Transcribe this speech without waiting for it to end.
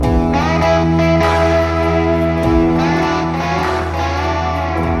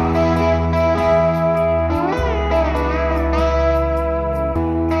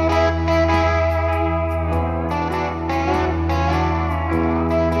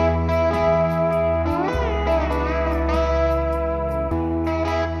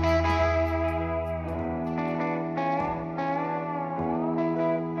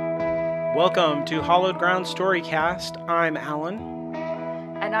Welcome to Hallowed Ground Storycast. I'm Alan.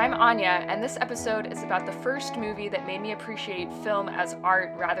 And I'm Anya, and this episode is about the first movie that made me appreciate film as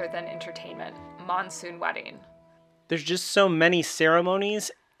art rather than entertainment, Monsoon Wedding. There's just so many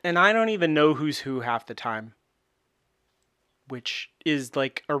ceremonies, and I don't even know who's who half the time. Which is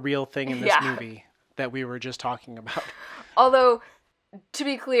like a real thing in this movie that we were just talking about. Although, to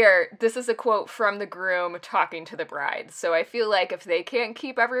be clear, this is a quote from the groom talking to the bride. So I feel like if they can't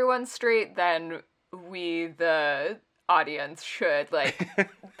keep everyone straight, then we, the audience, should,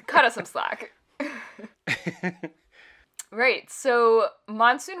 cut us some slack. Right, so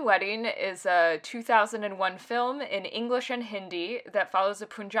Monsoon Wedding is a 2001 film in English and Hindi that follows a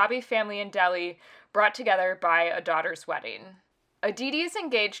Punjabi family in Delhi brought together by a daughter's wedding. Aditi is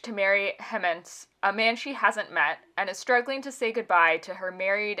engaged to marry Hemant, a man she hasn't met, and is struggling to say goodbye to her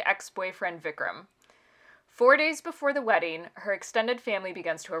married ex-boyfriend Vikram. 4 days before the wedding, her extended family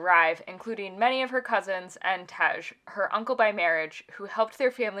begins to arrive, including many of her cousins and Tej, her uncle by marriage, who helped their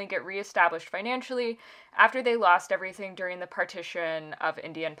family get re-established financially after they lost everything during the partition of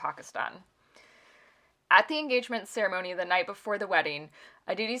India and Pakistan. At the engagement ceremony the night before the wedding,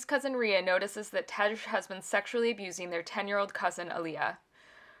 Aditi's cousin Ria notices that Tej has been sexually abusing their 10-year-old cousin Aliyah.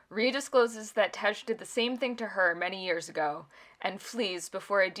 Ria discloses that Tej did the same thing to her many years ago, and flees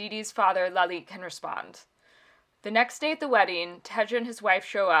before Aditi's father Lalit can respond. The next day at the wedding, Tej and his wife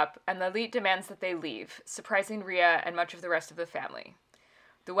show up, and Lalit demands that they leave, surprising Ria and much of the rest of the family.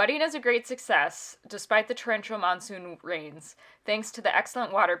 The wedding is a great success, despite the torrential monsoon rains, thanks to the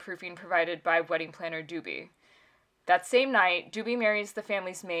excellent waterproofing provided by wedding planner Doobie. That same night, Doobie marries the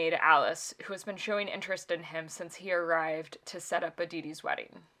family's maid, Alice, who has been showing interest in him since he arrived to set up Aditi's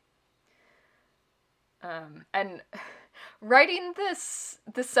wedding. And writing this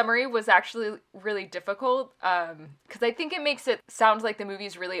summary was actually really difficult, because I think it makes it sound like the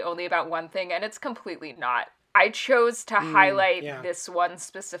movie's really only about one thing, and it's completely not. I chose to highlight this one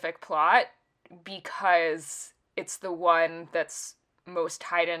specific plot because it's the one that's most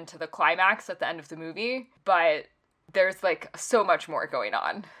tied into the climax at the end of the movie, but there's so much more going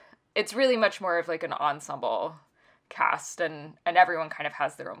on. It's really much more of an ensemble cast, and everyone kind of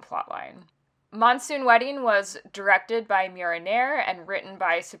has their own plot line. Monsoon Wedding was directed by Mira Nair and written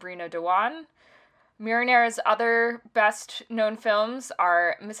by Sabrina Dewan. Mira Nair's other best-known films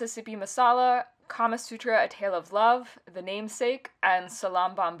are Mississippi Masala, Kama Sutra: A Tale of Love, The Namesake, and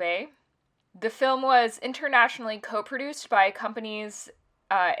Salam Bombay. The film was internationally co-produced by companies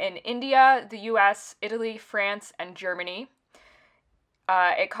in India, the US, Italy, France, and Germany.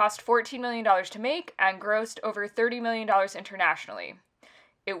 It cost $14 million to make and grossed over $30 million internationally.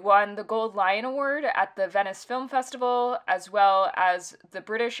 It won the Gold Lion Award at the Venice Film Festival, as well as the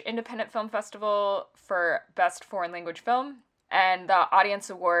British Independent Film Festival for Best Foreign Language Film, and the Audience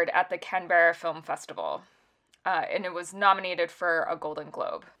Award at the Canberra Film Festival. And it was nominated for a Golden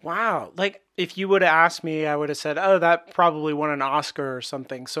Globe. Wow. If you would have asked me, I would have said, oh, that probably won an Oscar or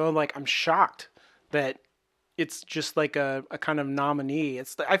something. So, I'm shocked that it's just a kind of nominee.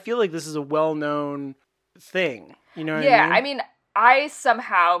 I feel like this is a well-known thing. You know what I mean? I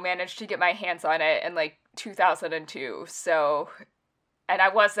somehow managed to get my hands on it in, 2002. So, and I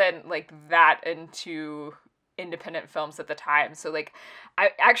wasn't, that into independent films at the time. So I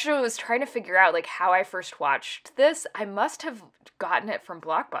actually was trying to figure out how I first watched this. I must have gotten it from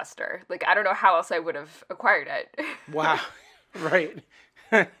Blockbuster. I don't know how else I would have acquired it. Wow. Right.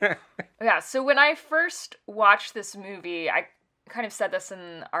 Yeah, so when I first watched this movie, I kind of said this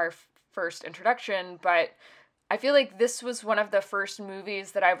in our first introduction, but I feel like this was one of the first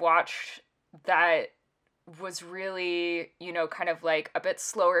movies that I've watched that was really, kind of a bit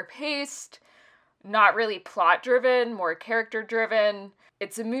slower paced, not really plot-driven, more character-driven.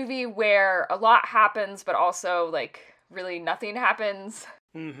 It's a movie where a lot happens, but also, really nothing happens.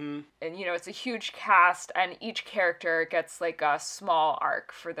 Mm-hmm. And, it's a huge cast, and each character gets, a small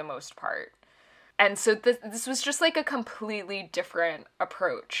arc for the most part. And so this was just, a completely different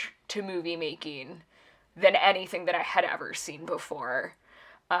approach to movie making than anything that I had ever seen before.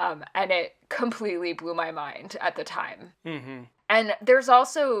 And it completely blew my mind at the time. Mm-hmm. And there's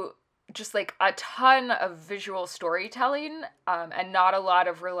also just a ton of visual storytelling, and not a lot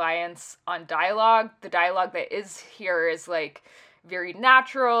of reliance on dialogue. The dialogue that is here is very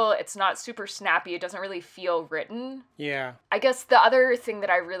natural. It's not super snappy. It doesn't really feel written. Yeah. I guess the other thing that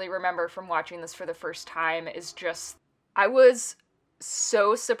I really remember from watching this for the first time is just, I was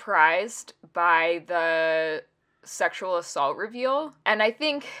so surprised by the sexual assault reveal. And I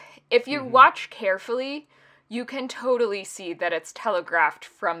think if you watch carefully, you can totally see that it's telegraphed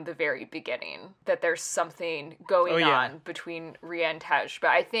from the very beginning that there's something going on between Ria and Tej.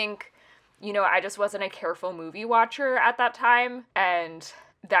 But I think I just wasn't a careful movie watcher at that time, and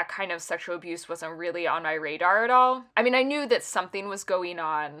that kind of sexual abuse wasn't really on my radar at all. I mean, I knew that something was going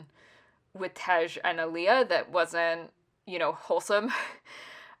on with Tej and Aaliyah that wasn't, wholesome.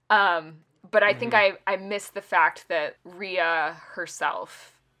 But I think I missed the fact that Rhea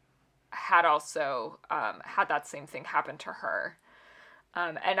herself had also had that same thing happen to her.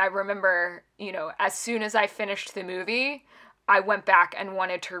 And I remember, as soon as I finished the movie, I went back and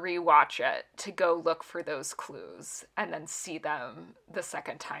wanted to rewatch it to go look for those clues and then see them the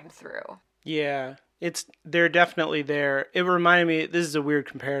second time through. Yeah, they're definitely there. It reminded me, this is a weird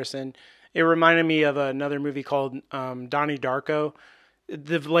comparison, it reminded me of another movie called Donnie Darko.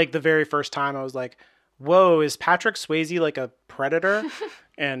 The very first time I was like, whoa, is Patrick Swayze like a predator?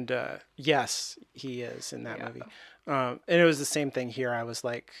 And yes, he is in that movie. And it was the same thing here. I was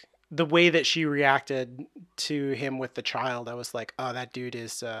like, the way that she reacted to him with the child, I was like, oh, that dude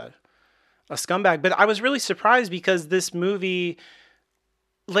is a scumbag. But I was really surprised because this movie,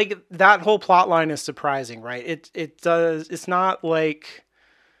 like, that whole plot line is surprising, right? It's not like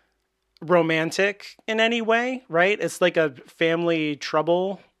romantic in any way, right? It's like a family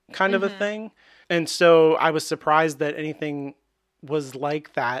trouble kind of a thing. And so I was surprised that anything was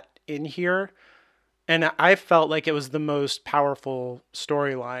like that in here. And I felt like it was the most powerful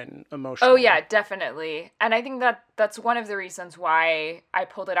storyline emotionally. Oh, yeah, definitely. And I think that's one of the reasons why I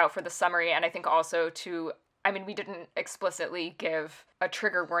pulled it out for the summary. And I think also we didn't explicitly give a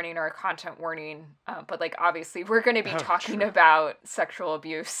trigger warning or a content warning, but like obviously we're going to be talking about sexual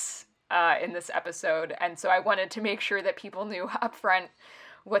abuse in this episode. And so I wanted to make sure that people knew upfront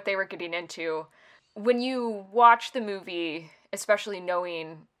what they were getting into. When you watch the movie, especially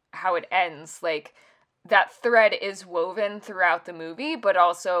knowing how it ends, like, that thread is woven throughout the movie, but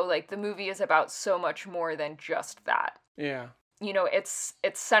also, like, the movie is about so much more than just that. Yeah. It's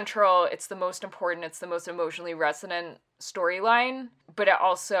central, it's the most important, it's the most emotionally resonant storyline, but it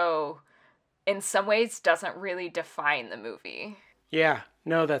also, in some ways, doesn't really define the movie. Yeah.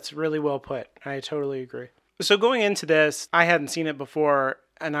 No, that's really well put. I totally agree. So going into this, I hadn't seen it before,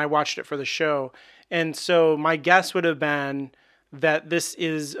 and I watched it for the show. And so my guess would have been that this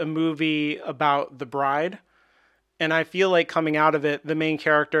is a movie about the bride. And I feel like coming out of it, the main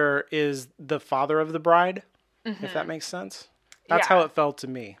character is the father of the bride, if that makes sense. That's how it felt to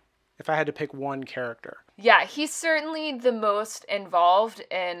me, if I had to pick one character. Yeah, he's certainly the most involved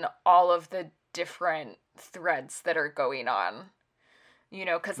in all of the different threads that are going on.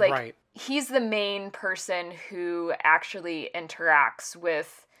 Because, like, right. He's the main person who actually interacts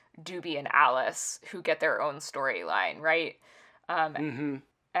with Doobie and Alice, who get their own storyline, right?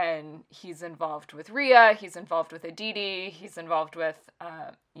 And he's involved with Rhea, he's involved with Aditi, he's involved with,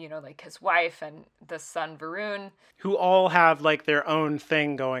 like his wife and the son Varun. Who all have, like, their own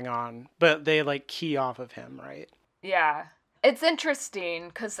thing going on, but they, like, key off of him, right? Yeah. It's interesting,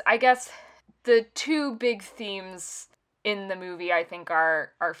 because I guess the two big themes in the movie, I think,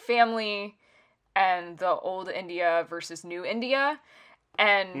 are family and the old India versus new India.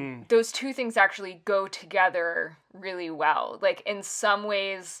 And those two things actually go together really well. Like, in some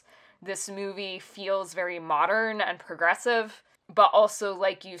ways, this movie feels very modern and progressive, but also,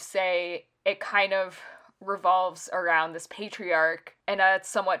 like you say, it kind of revolves around this patriarch in a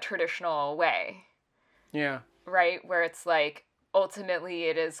somewhat traditional way. Yeah. Right? Where it's like, ultimately,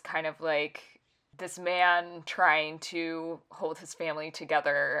 it is kind of like this man trying to hold his family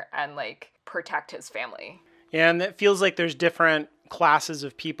together and, like, protect his family. Yeah, and it feels like there's different classes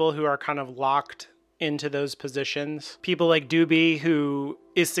of people who are kind of locked into those positions. People like Doobie, who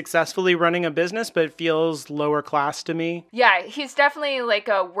is successfully running a business, but feels lower class to me. Yeah, he's definitely like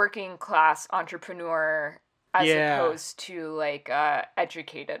a working class entrepreneur as opposed to like a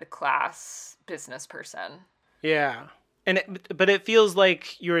educated class business person. Yeah. But it feels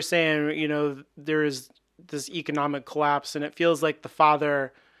like you were saying, there is this economic collapse, and it feels like the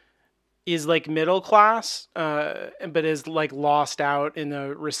father is like middle class, but is like lost out in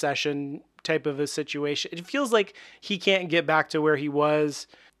a recession type of a situation. It feels like he can't get back to where he was.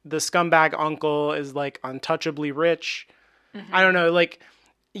 The scumbag uncle is like untouchably rich. I don't know, like,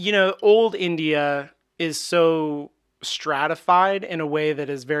 old India is so stratified in a way that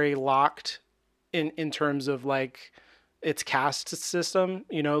is very locked in terms of like its caste system,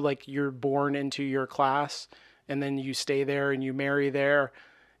 like you're born into your class and then you stay there and you marry there.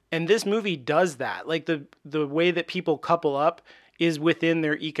 And this movie does that. Like the way that people couple up is within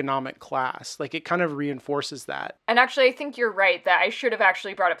their economic class. Like it kind of reinforces that. And actually, I think you're right that I should have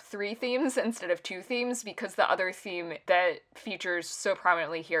actually brought up 3 themes instead of 2 themes, because the other theme that features so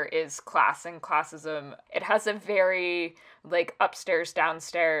prominently here is class and classism. It has a very like upstairs,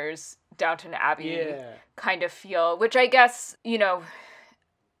 downstairs Downton Abbey Yeah. kind of feel, which I guess,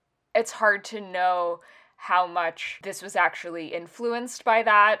 it's hard to know how much this was actually influenced by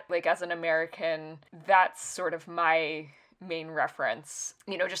that. Like, as an American, that's sort of my main reference.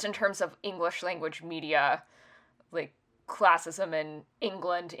 Just in terms of English language media, like, classism in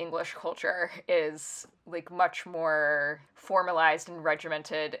England, English culture is, like, much more formalized and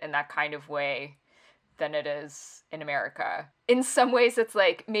regimented in that kind of way than it is in America. In some ways, it's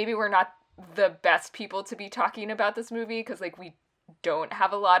like, maybe we're not the best people to be talking about this movie, because, like, we don't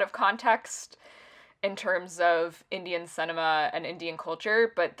have a lot of context in terms of Indian cinema and Indian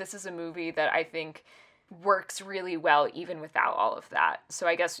culture, but this is a movie that I think works really well even without all of that. So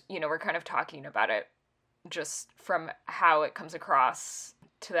I guess, we're kind of talking about it just from how it comes across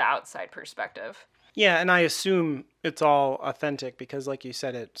to the outside perspective. Yeah, and I assume it's all authentic because, like you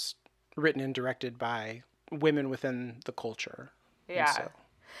said, it's written and directed by women within the culture. Yeah.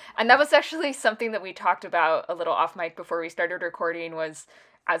 And that was actually something that we talked about a little off mic before we started recording, was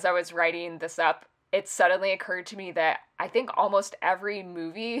as I was writing this up, it suddenly occurred to me that I think almost every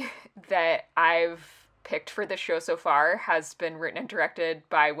movie that I've picked for the show so far has been written and directed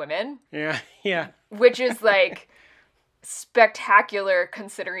by women. Yeah. Which is, like, spectacular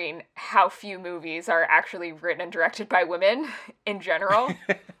considering how few movies are actually written and directed by women in general.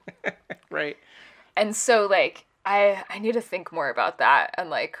 Right. And so, like, I need to think more about that. And,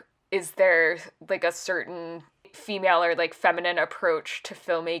 like, is there, like, a certain female or, like, feminine approach to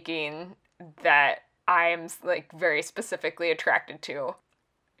filmmaking that I'm, like, very specifically attracted to?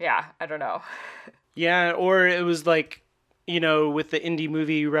 Yeah, I don't know. Yeah, or it was like, with the indie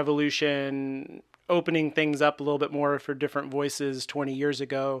movie revolution, opening things up a little bit more for different voices 20 years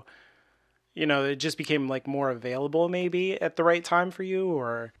ago, it just became, like, more available maybe at the right time for you,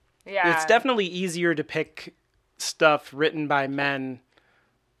 or... Yeah. It's definitely easier to pick stuff written by men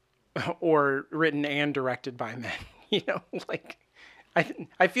or written and directed by men, like...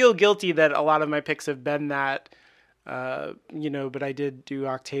 I feel guilty that a lot of my picks have been that, but I did do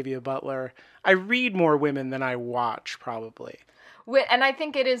Octavia Butler. I read more women than I watch, probably. And I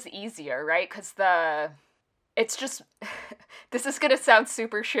think it is easier, right? Because it's just, this is going to sound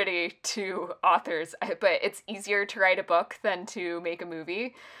super shitty to authors, but it's easier to write a book than to make a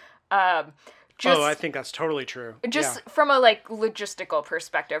movie. I think that's totally true. Just from a, like, logistical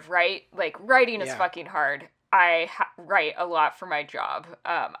perspective, right? Like, writing is fucking hard. I write a lot for my job.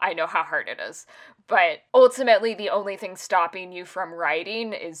 I know how hard it is. But ultimately, the only thing stopping you from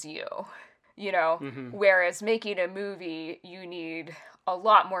writing is you. Mm-hmm. Whereas making a movie, you need a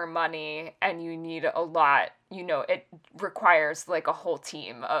lot more money and you need a lot, it requires, like, a whole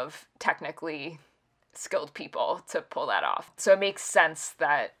team of technically skilled people to pull that off. So it makes sense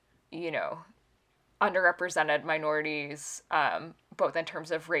that, underrepresented minorities, both in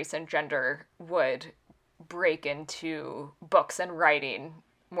terms of race and gender, would break into books and writing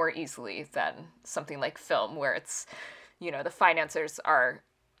more easily than something like film, where it's, the financiers are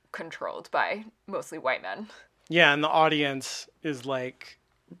controlled by mostly white men. Yeah, and the audience is, like,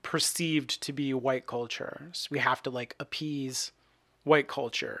 perceived to be white culture. So we have to, like, appease white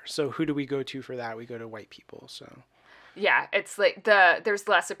culture. So who do we go to for that? We go to white people, so... Yeah, it's like there's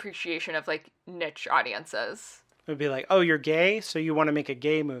less appreciation of, like, niche audiences. It would be like, oh, you're gay, so you want to make a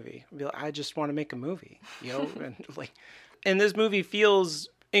gay movie. I'd be like, I just want to make a movie, and this movie feels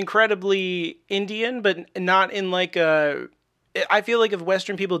incredibly Indian, but not in, like, I feel like if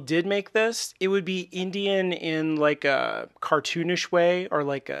Western people did make this, it would be Indian in, like, a cartoonish way, or,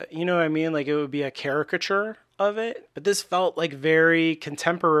 like, you know what I mean? Like, it would be a caricature of it. But this felt, like, very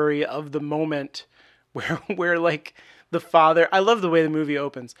contemporary of the moment where like, the father... I love the way the movie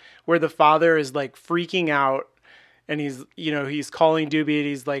opens, where the father is, like, freaking out, and he's calling Doobie, and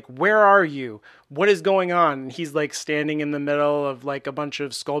he's like, where are you? What is going on? And he's, like, standing in the middle of, like, a bunch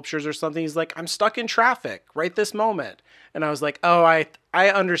of sculptures or something. He's like, I'm stuck in traffic right this moment. And I was like, oh, I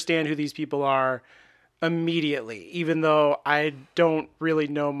understand who these people are immediately, even though I don't really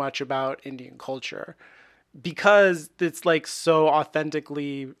know much about Indian culture. Because it's, like, so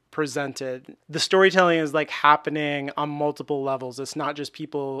authentically presented. The storytelling is, like, happening on multiple levels. It's not just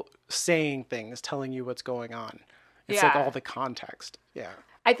people saying things, telling you what's going on. It's like all the context. Yeah.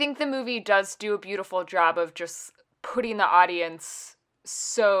 I think the movie does do a beautiful job of just putting the audience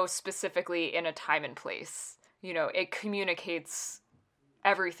so specifically in a time and place. It communicates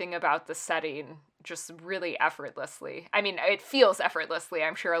everything about the setting just really effortlessly. I mean, it feels effortlessly.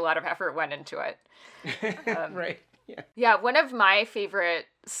 I'm sure a lot of effort went into it. Right. Yeah. Yeah, one of my favorite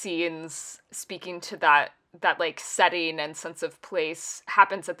scenes, speaking to that like setting and sense of place,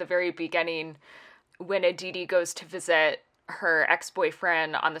 happens at the very beginning when Aditi goes to visit her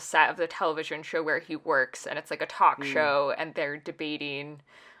ex-boyfriend on the set of the television show where he works, and it's like a talk show, and they're debating,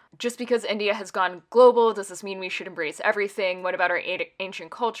 just because India has gone global, does this mean we should embrace everything? What about our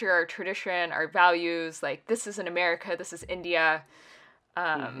ancient culture, our tradition, our values? Like, this isn't America, this is India.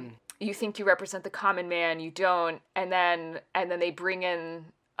 You think you represent the common man, you don't. And then they bring in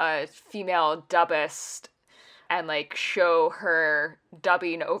a female dubbist and like show her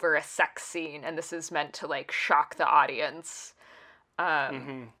dubbing over a sex scene, and this is meant to like shock the audience.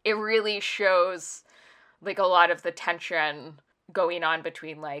 It really shows like a lot of the tension going on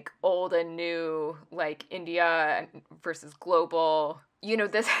between like old and new, like India versus global. You know,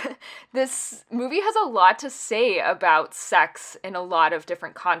 this movie has a lot to say about sex in a lot of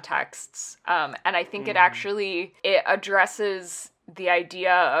different contexts. And I think it addresses the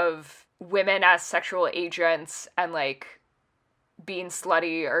idea of women as sexual agents and like being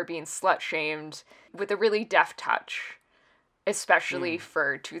slutty or being slut shamed with a really deft touch, especially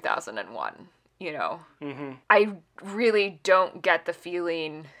for 2001. You know, I really don't get the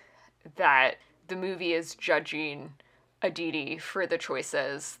feeling that the movie is judging Aditi for the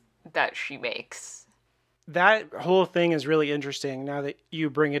choices that she makes. That whole thing is really interesting now that you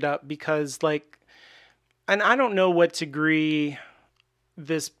bring it up, because like, and I don't know what degree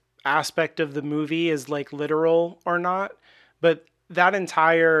this aspect of the movie is like literal or not, but that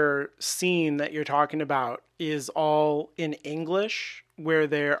entire scene that you're talking about is all in English, where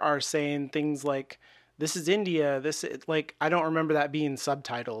they are saying things like, this is India, this is like, I don't remember that being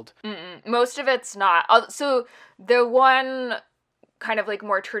subtitled. Most of it's not. So the one kind of like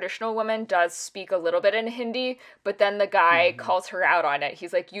more traditional woman does speak a little bit in Hindi, but then the guy calls her out on it.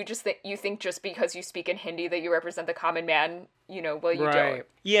 He's like, you think just because you speak in Hindi that you represent the common man, you know, well, you don't.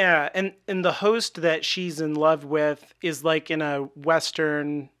 Yeah, and the host that she's in love with is like in a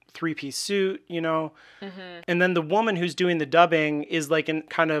Western three-piece suit, you know? And then the woman who's doing the dubbing is like in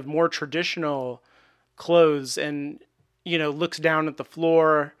kind of more traditional clothes and, you know, looks down at the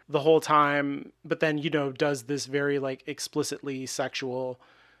floor the whole time, but then, you know, does this very like explicitly sexual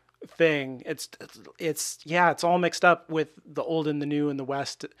thing. It's all mixed up with the old and the new and the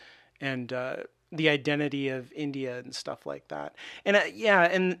West and the identity of India and stuff like that. And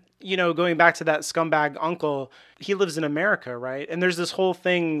and you know, going back to that scumbag uncle, he lives in America, right? And there's this whole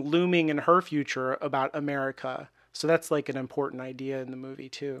thing looming in her future about America. So that's like an important idea in the movie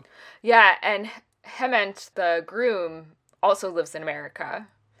too. Yeah, and Hemant, the groom, also lives in America.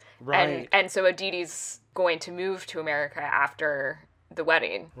 Right. And so Aditi's going to move to America after the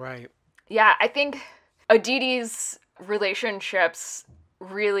wedding. Right. Yeah, I think Aditi's relationships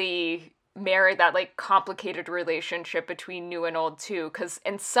really mirror that like complicated relationship between new and old too, because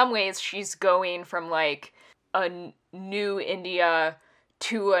in some ways she's going from like a new India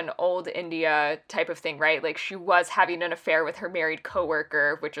to an old India type of thing, right? Like she was having an affair with her married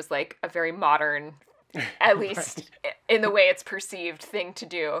coworker, which is like a very modern, at least in the way it's perceived, thing to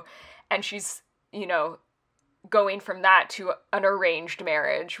do. And she's, you know, going from that to an arranged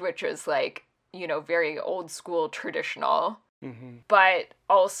marriage, which is like, you know, very old school traditional. But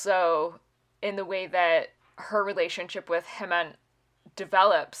also in the way that her relationship with Hemant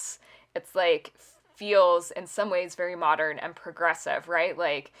develops, it's like feels in some ways very modern and progressive, right?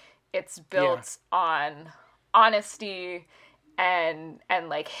 Like it's built on honesty and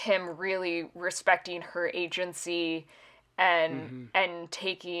like him really respecting her agency and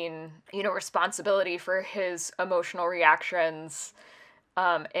taking, you know, responsibility for his emotional reactions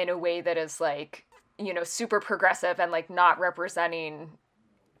in a way that is like, you know, super progressive and like not representing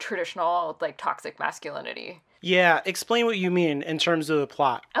traditional like toxic masculinity. Yeah, explain what you mean in terms of the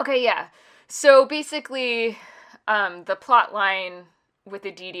plot. Okay, yeah. So basically, the plot line with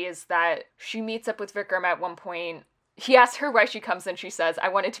Aditi is that she meets up with Vikram at one point. He asks her why she comes and she says, I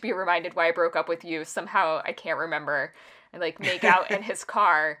wanted to be reminded why I broke up with you. Somehow I can't remember. And like make out in his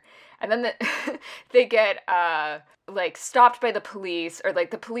car. And then they get like stopped by the police, or like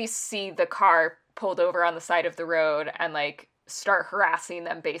the police see the car pulled over on the side of the road and like start harassing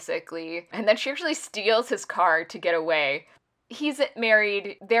them basically. And then she actually steals his car to get away. He's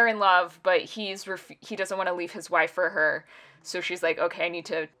married, they're in love, but he doesn't want to leave his wife for her. So she's like, okay, I need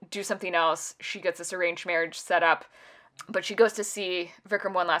to do something else. She gets this arranged marriage set up, but she goes to see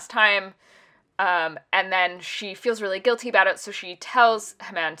Vikram one last time. And then she feels really guilty about it. So she tells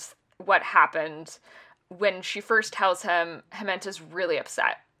Hemant what happened. When she first tells him, Hemant is really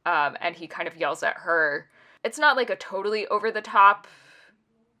upset. And he kind of yells at her. It's not like a totally over the top.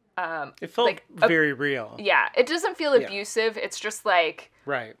 It felt like very real. Yeah, it doesn't feel abusive. It's just like,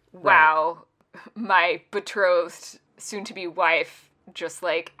 right. Wow, my betrothed, soon-to-be wife just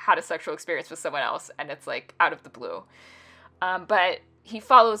like had a sexual experience with someone else, and it's like out of the blue. But he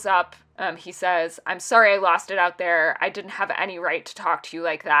follows up. He says, "I'm sorry I lost it out there. I didn't have any right to talk to you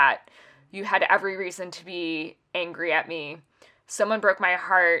like that. You had every reason to be angry at me. Someone broke my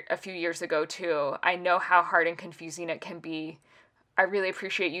heart a few years ago, too. I know how hard and confusing it can be. I really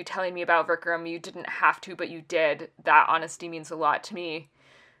appreciate you telling me about Vikram. You didn't have to, but you did. That honesty means a lot to me.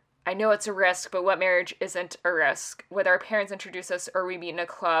 I know it's a risk, but what marriage isn't a risk? Whether our parents introduce us or we meet in a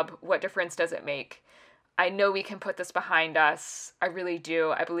club, what difference does it make? I know we can put this behind us. I really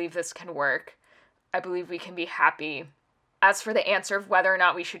do. I believe this can work. I believe we can be happy. As for the answer of whether or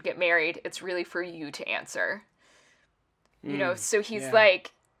not we should get married, it's really for you to answer." So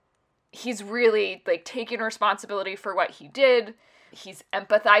he's really, like, taking responsibility for what he did. He's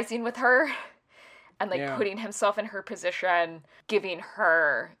empathizing with her and, like, putting himself in her position, giving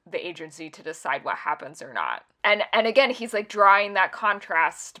her the agency to decide what happens or not. And again, he's, like, drawing that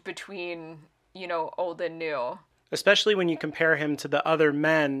contrast between, old and new. Especially when you compare him to the other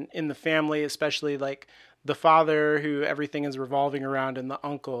men in the family, especially, like, the father who everything is revolving around, and the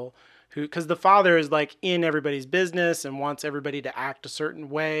uncle who, because the father is, like, in everybody's business and wants everybody to act a certain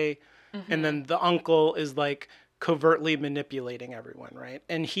way. Mm-hmm. And then the uncle is, like, covertly manipulating everyone, right?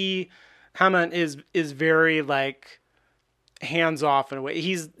 And Hemant is very, like, hands off in a way.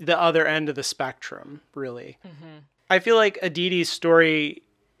 He's the other end of the spectrum, really. Mm-hmm. I feel like Aditi's story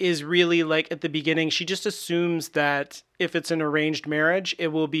is really, like, at the beginning, she just assumes that if it's an arranged marriage, it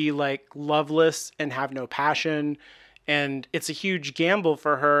will be, like, loveless and have no passion. And it's a huge gamble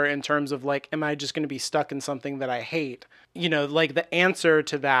for her in terms of, like, am I just going to be stuck in something that I hate? Like, the answer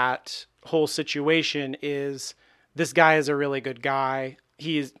to that whole situation is, this guy is a really good guy.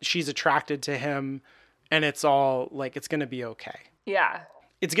 She's attracted to him, and it's all, like, it's going to be okay. Yeah.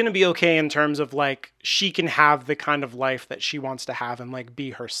 It's going to be okay in terms of, like, she can have the kind of life that she wants to have and, like, be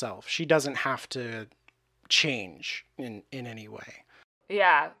herself. She doesn't have to change in any way.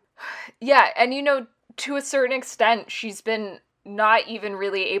 Yeah. Yeah. And, to a certain extent, she's been not even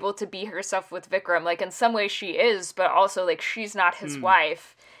really able to be herself with Vikram. Like, in some ways she is, but also, like, she's not his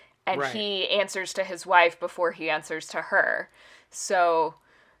wife. And right. He answers to his wife before he answers to her. So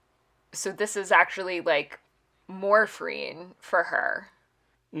this is actually, like, more freeing for her.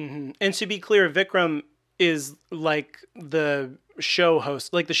 Mm-hmm. And to be clear, Vikram is, like, the show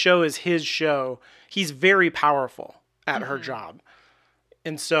host. Like, the show is his show. He's very powerful at her job.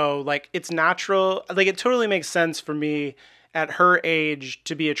 And so, like, it's natural. Like, it totally makes sense for me at her age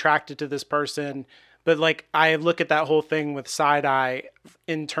to be attracted to this person. But, like, I look at that whole thing with side-eye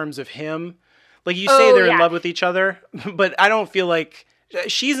in terms of him. Like, you say they're in love with each other, but I don't feel like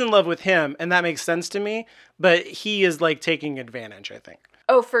she's in love with him, and that makes sense to me. But he is, like, taking advantage, I think.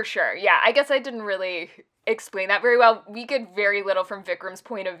 Oh, for sure. Yeah, I guess I didn't really explain that very well. We get very little from Vikram's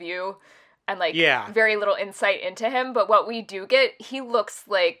point of view and, like, very little insight into him. But what we do get, he looks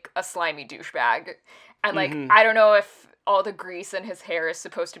like a slimy douchebag. And, like, I don't know if all the grease in his hair is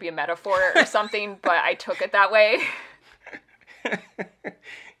supposed to be a metaphor or something, but I took it that way.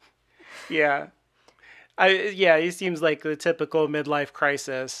 Yeah. He seems like the typical midlife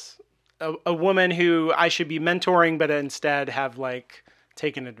crisis. A woman who I should be mentoring, but instead have, like,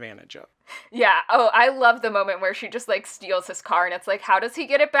 taken advantage of. Yeah. Oh, I love the moment where she just, like, steals his car, and it's like, how does he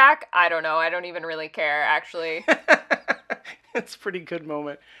get it back? I don't know. I don't even really care, actually. It's a pretty good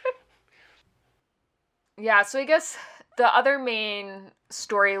moment. Yeah, so I guess the other main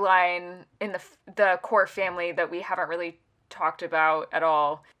storyline in the core family that we haven't really talked about at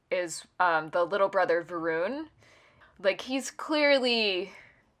all is the little brother Varun. Like, he's clearly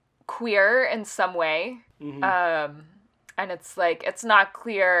queer in some way. Mm-hmm. And it's, like, it's not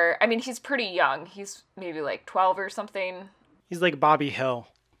clear. I mean, he's pretty young. He's maybe, like, 12 or something. He's like Bobby Hill.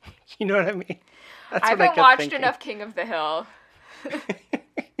 You know what I mean? That's I haven't watched enough King of the Hill.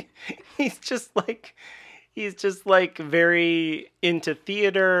 He's just like very into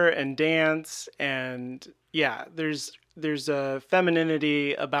theater and dance, and yeah, there's a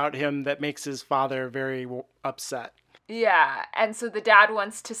femininity about him that makes his father very upset. Yeah, and so the dad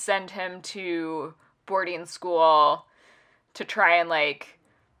wants to send him to boarding school to try and, like,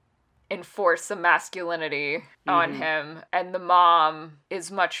 enforce some masculinity on him, and the mom is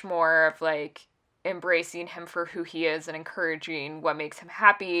much more of, like, embracing him for who he is and encouraging what makes him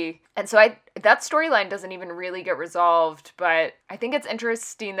happy. And so that storyline doesn't even really get resolved, but I think it's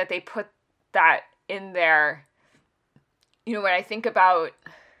interesting that they put that in there. You know, when I think about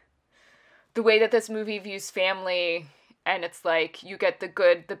the way that this movie views family, and it's like you get the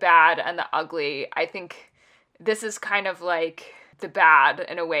good, the bad, and the ugly, I think this is kind of like the bad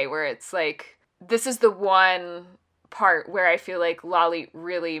in a way, where it's like, this is the one part where I feel like Lali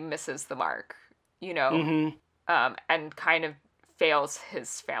really misses the mark. You know, and kind of fails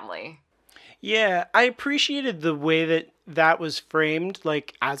his family. Yeah, I appreciated the way that that was framed,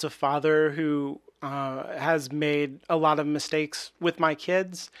 like as a father who has made a lot of mistakes with my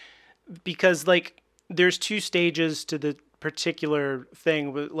kids, because like there's two stages to the particular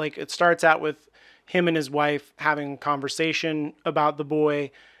thing. Like it starts out with him and his wife having a conversation about the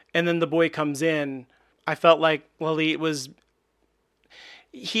boy, and then the boy comes in. I felt like Lalit was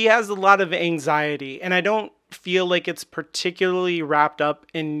he has a lot of anxiety, and I don't feel like it's particularly wrapped up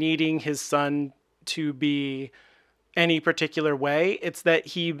in needing his son to be any particular way. It's that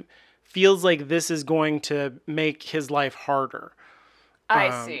he feels like this is going to make his life harder.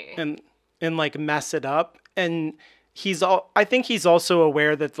 I see. And like mess it up. And I think he's also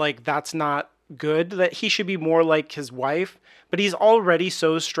aware that like that's not good, that he should be more like his wife, but he's already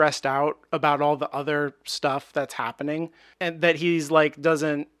so stressed out about all the other stuff that's happening, and that he's like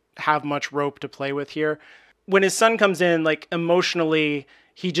doesn't have much rope to play with here. When his son comes in, like emotionally,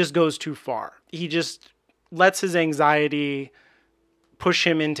 he just goes too far. He just lets his anxiety push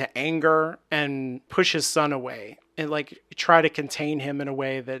him into anger and push his son away and like try to contain him in a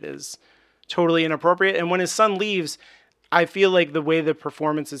way that is totally inappropriate. And when his son leaves, I feel like the way the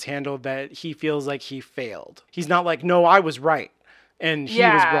performance is handled, that he feels like he failed. He's not like, no, I was right and he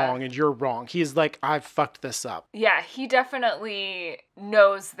was wrong and you're wrong. He's like, I've fucked this up. Yeah, he definitely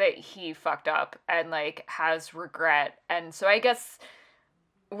knows that he fucked up and like has regret. And so I guess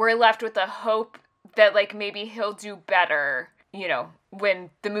we're left with the hope that like maybe he'll do better, you know,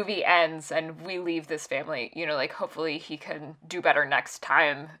 when the movie ends and we leave this family, you know, like hopefully he can do better next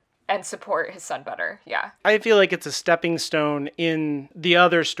time and support his son better. Yeah. I feel like it's a stepping stone in the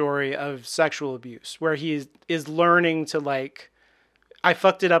other story of sexual abuse, where he is learning to like, I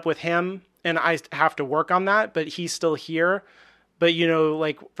fucked it up with him and I have to work on that, but he's still here. But, you know,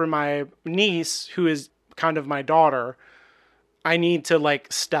 like for my niece, who is kind of my daughter, I need to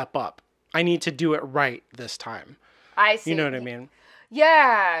like step up. I need to do it right this time. I see. You know what I mean?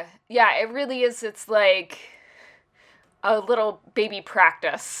 Yeah. Yeah, it really is. It's like a little baby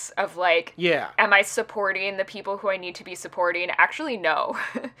practice of like, yeah, am I supporting the people who I need to be supporting? Actually, no.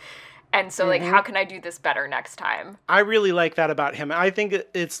 And so like, how can I do this better next time? I really like that about him. I think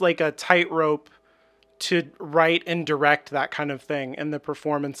it's like a tightrope to write and direct that kind of thing. And the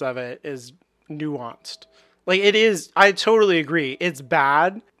performance of it is nuanced. Like it is, I totally agree. It's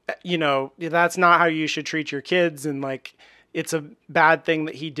bad. You know, that's not how you should treat your kids. And like, it's a bad thing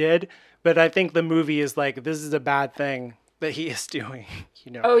that he did. But I think the movie is like, this is a bad thing that he is doing,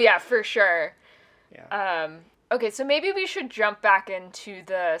 you know? Oh yeah, for sure. Yeah. Okay, so maybe we should jump back into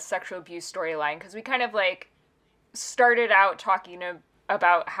the sexual abuse storyline, because we kind of like started out talking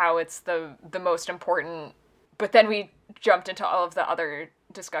about how it's the most important, but then we jumped into all of the other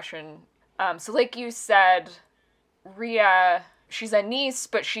discussion. So like you said, Rhea, she's a niece,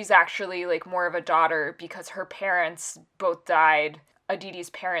 but she's actually like more of a daughter because her parents both died. Aditi's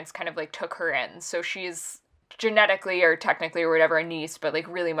parents kind of like took her in. So she's genetically or technically or whatever a niece, but like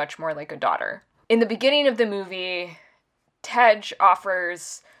really much more like a daughter. In the beginning of the movie, Tej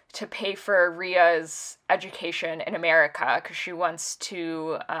offers to pay for Rhea's education in America because she wants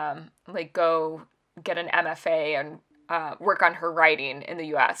to like go get an MFA and work on her writing in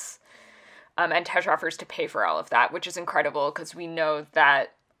the US. And Tej offers to pay for all of that, which is incredible because we know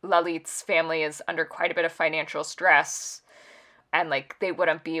that Lalit's family is under quite a bit of financial stress and like they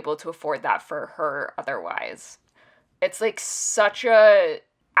wouldn't be able to afford that for her otherwise. It's like such a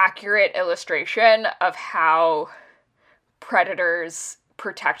accurate illustration of how predators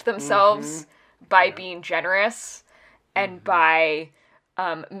protect themselves by being generous and by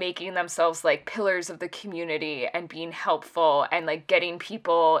making themselves like pillars of the community and being helpful and like getting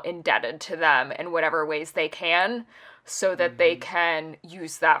people indebted to them in whatever ways they can so that they can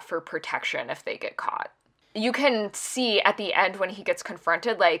use that for protection if they get caught. You can see at the end when he gets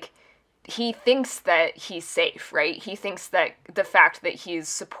confronted, like, he thinks that he's safe, right? He thinks that the fact that he's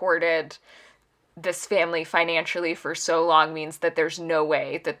supported this family financially for so long means that there's no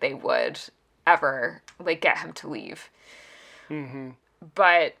way that they would ever, like, get him to leave.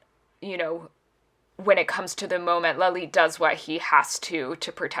 But, you know, when it comes to the moment, Lalit does what he has to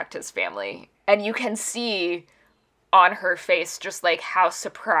protect his family. And you can see on her face just, like, how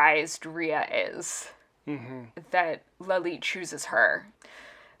surprised Rhea is that Lalit chooses her.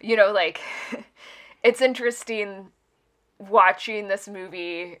 You know, like, it's interesting watching this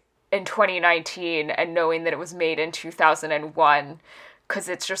movie in 2019 and knowing that it was made in 2001, because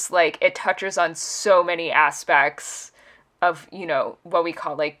it's just, like, it touches on so many aspects of, you know, what we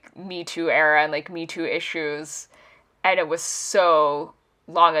call, like, Me Too era and, like, Me Too issues, and it was so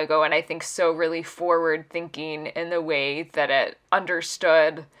long ago, and I think so really forward thinking in the way that it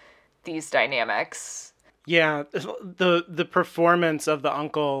understood these dynamics. Yeah, the performance of the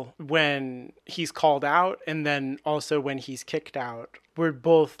uncle when he's called out and then also when he's kicked out were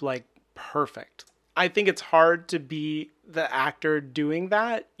both like perfect. I think it's hard to be the actor doing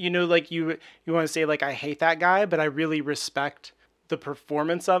that. Like you want to say like I hate that guy, but I really respect the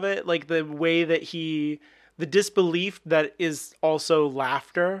performance of it, like the way that the disbelief that is also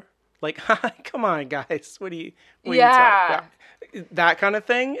laughter. Like, come on, guys, what are you talking about? That kind of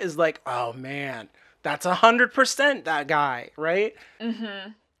thing is like, oh man, that's 100% that guy, right?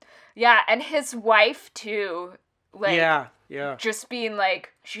 Mm-hmm. Yeah, and his wife too. Like, yeah. Just being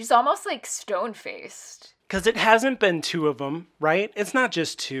like, she's almost like stone-faced. Because it hasn't been two of them, right? It's not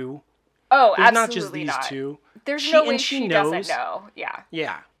just two. Oh, There's absolutely not just these two. There's no way she doesn't know. Yeah.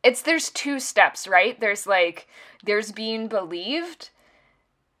 Yeah. There's two steps, right? There's being believed,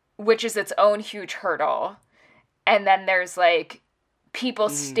 which is its own huge hurdle. And then there's like people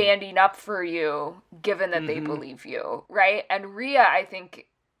standing up for you, given that they believe you, right? And Rhea, I think,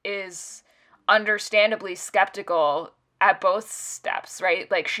 is understandably skeptical at both steps,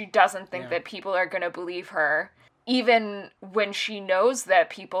 right? Like, she doesn't think that people are going to believe her. Even when she knows that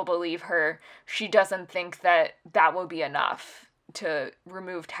people believe her, she doesn't think that that will be enough to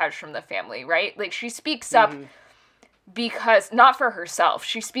remove Tej from the family, right? Like, she speaks up because, not for herself,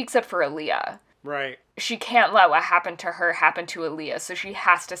 she speaks up for Aaliyah. Right. She can't let what happened to her happen to Aaliyah, so she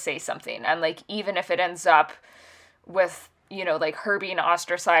has to say something. And, like, even if it ends up with, like, her being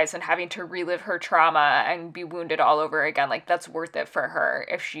ostracized and having to relive her trauma and be wounded all over again, like, that's worth it for her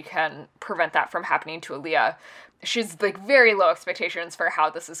if she can prevent that from happening to Aaliyah. She's, like, very low expectations for how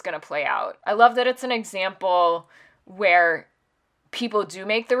this is going to play out. I love that it's an example where people do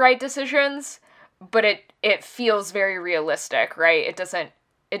make the right decisions, but it feels very realistic, right? It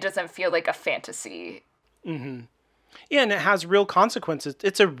doesn't feel like a fantasy. Mm-hmm. Yeah, and it has real consequences.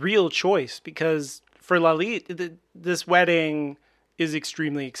 It's a real choice because for Lalit, this wedding is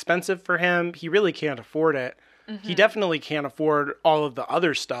extremely expensive for him. He really can't afford it. Mm-hmm. He definitely can't afford all of the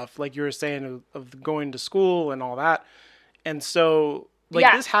other stuff, like you were saying, of going to school and all that. And so,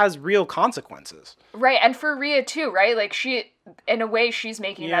 this has real consequences. Right, and for Rhea too, right? Like, she, in a way, she's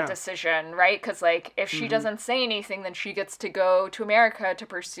making that decision, right? Because, like, if she doesn't say anything, then she gets to go to America to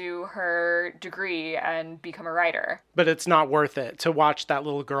pursue her degree and become a writer. But it's not worth it to watch that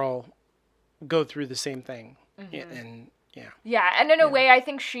little girl go through the same thing. Mm-hmm. And and in a way, I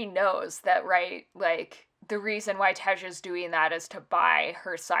think she knows that, right? Like, the reason why Tej is doing that is to buy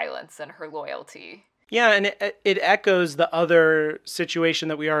her silence and her loyalty. Yeah, and it echoes the other situation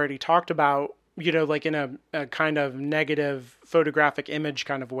that we already talked about, like in a kind of negative photographic image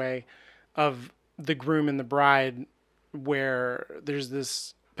kind of way of the groom and the bride, where there's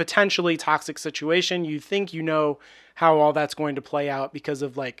this potentially toxic situation. You think you know how all that's going to play out because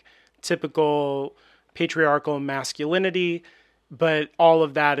of like typical patriarchal masculinity, but all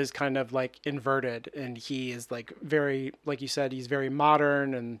of that is kind of like inverted, and he is like very, like you said, he's very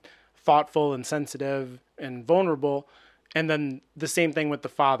modern and thoughtful and sensitive and vulnerable. And then the same thing with the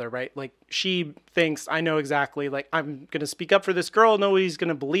father, right? Like, she thinks, I know exactly, like, I'm going to speak up for this girl. Nobody's going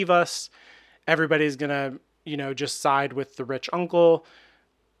to believe us. Everybody's going to, just side with the rich uncle.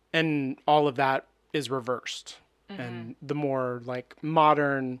 And all of that is reversed. Mm-hmm. And the more like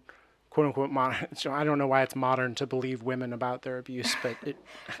modern, quote unquote modern, so I don't know why it's modern to believe women about their abuse, but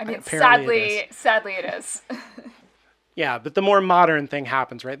I mean, sadly it is. Yeah, but the more modern thing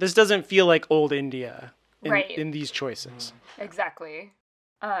happens, right? This doesn't feel like old India in these choices. Exactly.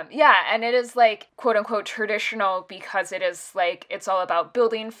 And it is like, quote unquote, traditional because it is like, it's all about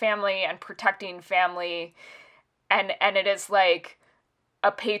building family and protecting family. And it is like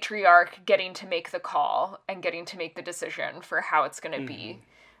a patriarch getting to make the call and getting to make the decision for how it's going to be.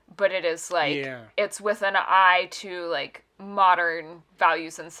 But it is like, it's with an eye to like modern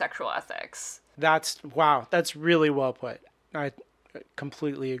values and sexual ethics. That's really well put. I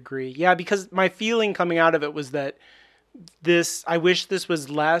completely agree. Yeah, because my feeling coming out of it was that I wish this was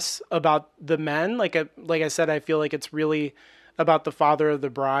less about the men. Like I said, I feel like it's really about the father of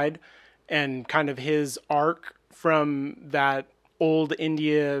the bride and kind of his arc from that old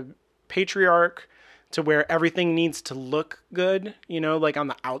India patriarch to where everything needs to look good. Like on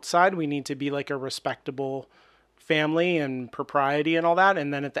the outside, we need to be like a respectable family and propriety and all that.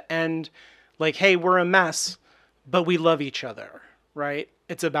 And then at the end, like, hey, we're a mess, but we love each other, right?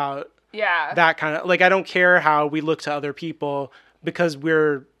 It's about that kind of, like, I don't care how we look to other people because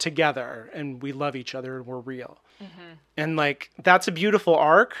we're together and we love each other and we're real. Mm-hmm. And, like, that's a beautiful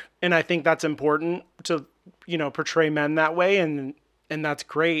arc, and I think that's important to, portray men that way, and and that's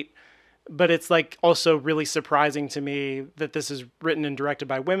great. But it's like also really surprising to me that this is written and directed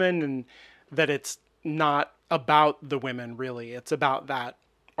by women, and that it's not about the women really. It's about that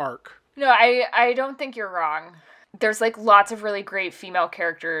arc. No, I don't think you're wrong. There's like lots of really great female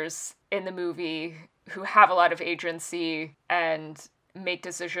characters in the movie who have a lot of agency and make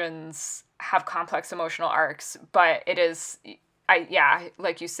decisions, have complex emotional arcs, but it is,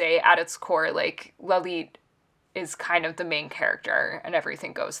 like you say, at its core, like Lalit is kind of the main character and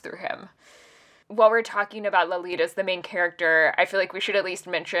everything goes through him. While we're talking about Lalit as the main character, I feel like we should at least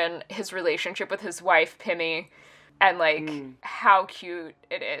mention his relationship with his wife, Pimi, and like how cute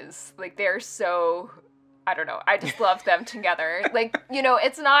it is. Like they're so, I don't know, I just love them together. Like, you know,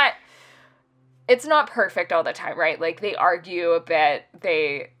 it's not perfect all the time, right? Like they argue a bit,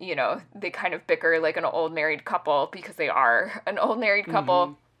 they, you know, they kind of bicker like an old married couple because they are an old married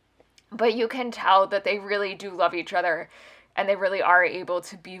couple. But you can tell that they really do love each other, and they really are able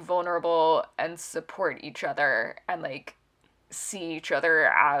to be vulnerable and support each other and like see each other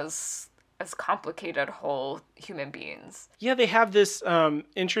as complicated whole human beings. Yeah, they have this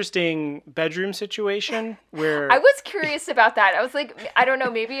interesting bedroom situation where I was curious about that. I was like, I don't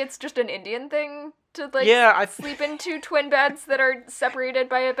know, maybe it's just an Indian thing to like sleep in two twin beds that are separated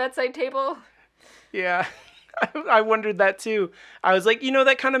by a bedside table. Yeah. I wondered that too. I was like, you know,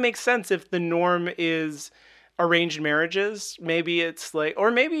 that kind of makes sense if the norm is arranged marriages. Maybe it's like, or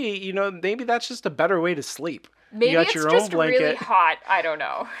maybe, you know, maybe that's just a better way to sleep. Maybe it's just really hot. I don't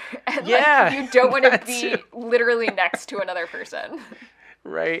know. And like, you don't want to be literally next to another person.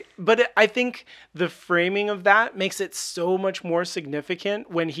 Right. But I think the framing of that makes it so much more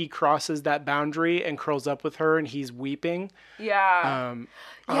significant when he crosses that boundary and curls up with her and he's weeping. Yeah.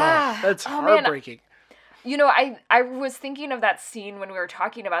 That's heartbreaking. Man. You know, I was thinking of that scene when we were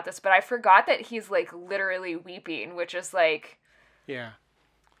talking about this, but I forgot that he's like literally weeping, which is like... Yeah.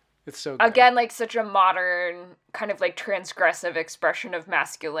 It's so good. Again, like such a modern kind of like transgressive expression of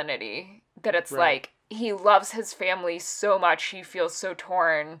masculinity that it's like he loves his family so much, he feels so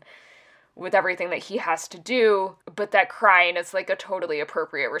torn with everything that he has to do, but that crying is like a totally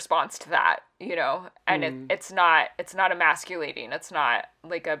appropriate response to that, you know? And it's not emasculating. It's not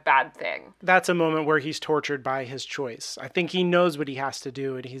like a bad thing. That's a moment where he's tortured by his choice. I think he knows what he has to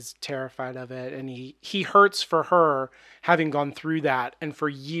do and he's terrified of it. And he hurts for her having gone through that and for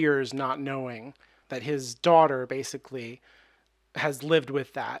years not knowing that his daughter basically has lived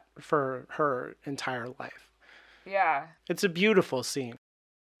with that for her entire life. Yeah. It's a beautiful scene.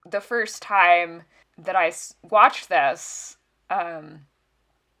 The first time that I watched this, you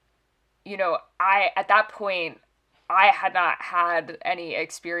know, at that point, I had not had any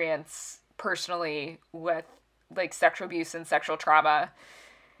experience personally with like sexual abuse and sexual trauma.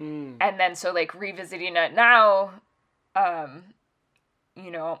 And then so like revisiting it now, you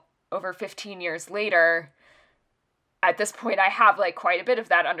know, over 15 years later, at this point I have like quite a bit of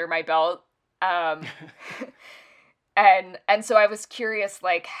that under my belt. And so I was curious,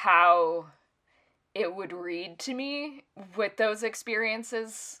 like, how it would read to me with those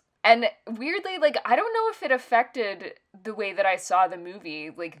experiences. And weirdly, like, I don't know if it affected the way that I saw the movie,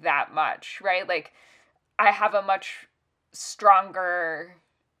 like, that much, right? Like, I have a much stronger,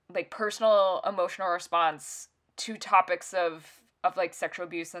 like, personal emotional response to topics of like, sexual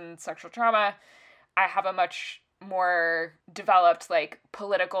abuse and sexual trauma. I have a much more developed, like,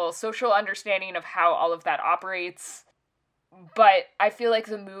 political, social understanding of how all of that operates. But I feel like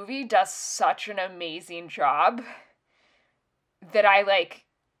the movie does such an amazing job that I, like,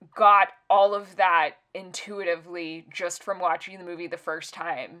 got all of that intuitively just from watching the movie the first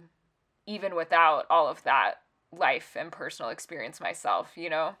time, even without all of that life and personal experience myself, you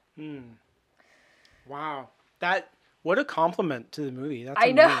know? Wow. What a compliment to the movie. That's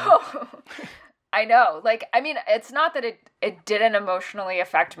I know. I know. Like, I mean, it's not that it didn't emotionally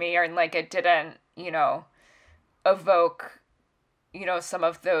affect me or, like, it didn't, you know, evoke, you know, some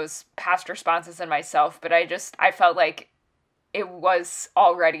of those past responses in myself, but I felt like it was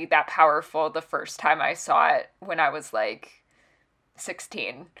already that powerful the first time I saw it when I was like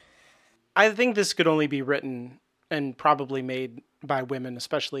 16. I think this could only be written and probably made by women,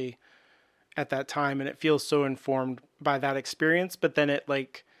 especially at that time, and it feels so informed by that experience, but then it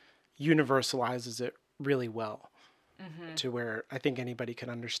like universalizes it really well to where I think anybody can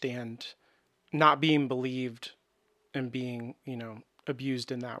understand not being believed and being, you know,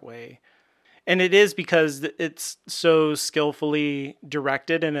 abused in that way. And it is because it's so skillfully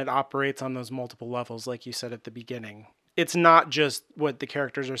directed and it operates on those multiple levels, like you said at the beginning. It's not just what the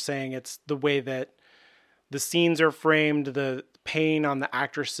characters are saying, it's the way that the scenes are framed, the pain on the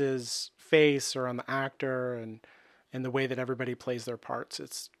actress's face or on the actor, and and the way that everybody plays their parts.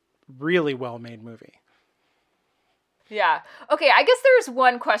 It's really well made movie. Yeah. Okay, I guess there's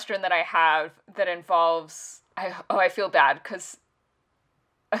one question that I have that involves... I feel bad, because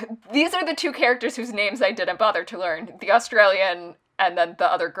these are the two characters whose names I didn't bother to learn. The Australian and then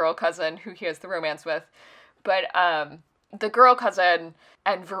the other girl cousin who he has the romance with. But the girl cousin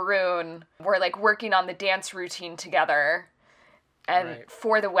and Varun were, like, working on the dance routine together and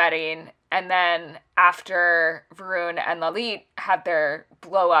for the wedding. And then after Varun and Lalit had their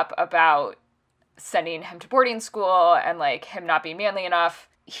blow up about sending him to boarding school and, like, him not being manly enough,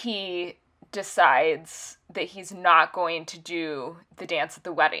 he decides that he's not going to do the dance at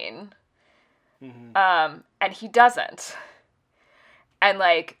the wedding. And he doesn't. And,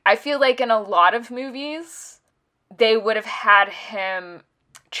 like, I feel like in a lot of movies, they would have had him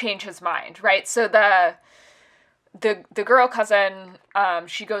change his mind, right? So the girl cousin,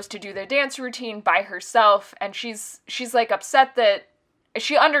 she goes to do the dance routine by herself, and she's like upset that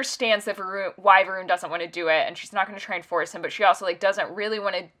she understands that why Varun doesn't want to do it, and she's not going to try and force him, but she also, like, doesn't really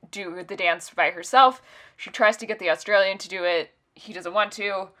want to do the dance by herself. She tries to get the Australian to do it. He doesn't want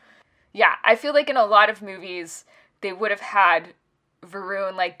to. Yeah, I feel like in a lot of movies, they would have had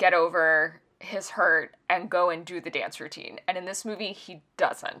Varun, like, get over his hurt and go and do the dance routine. And in this movie, he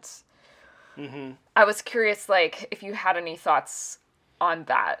doesn't. I was curious, like, if you had any thoughts on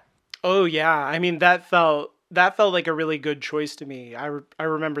that. Oh, yeah. I mean, that felt like a really good choice to me. I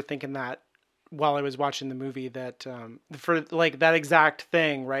remember thinking that while I was watching the movie, that for, like, that exact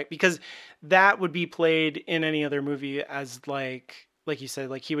thing, right? Because that would be played in any other movie as, like you said,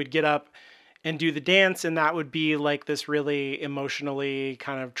 like, he would get up and do the dance, and that would be, like, this really emotionally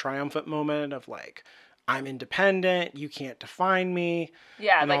kind of triumphant moment of, like, I'm independent, you can't define me.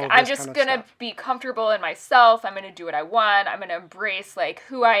 Yeah, like, I'm just gonna be comfortable in myself, I'm gonna do what I want, I'm gonna embrace, like,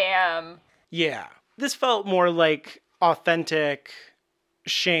 who I am. Yeah. This felt more like authentic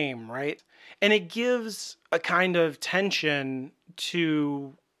shame, right? And it gives a kind of tension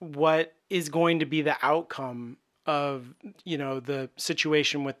to what is going to be the outcome of, you know, the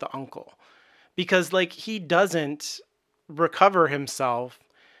situation with the uncle. Because, like, he doesn't recover himself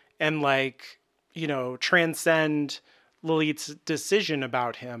and, like, you know, transcend Lalit's decision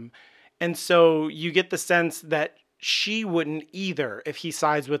about him. And so you get the sense that she wouldn't either if he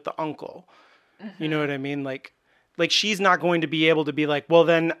sides with the uncle. You know what I mean? Like she's not going to be able to be like, well,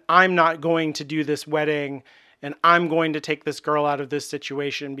 then I'm not going to do this wedding and I'm going to take this girl out of this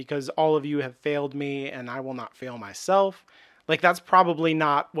situation because all of you have failed me and I will not fail myself. Like, that's probably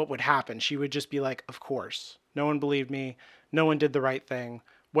not what would happen. She would just be like, of course, no one believed me. No one did the right thing.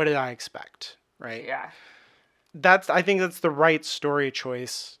 What did I expect? Right? Yeah. I think that's the right story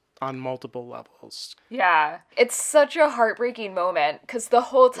choice on multiple levels. Yeah. It's such a heartbreaking moment because the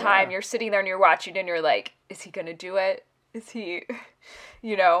whole time you're sitting there and you're watching and you're like, is he going to do it? Is he,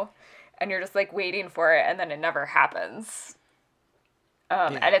 you know? And you're just, like, waiting for it, and then it never happens.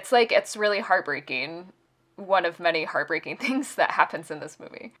 And it's, like, it's really heartbreaking. One of many heartbreaking things that happens in this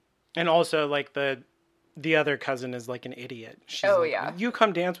movie. And also, like, the other cousin is, like, an idiot. She's like, you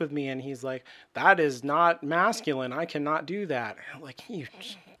come dance with me, and he's like, that is not masculine. I cannot do that. Like,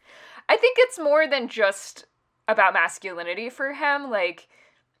 I think it's more than just about masculinity for him. Like,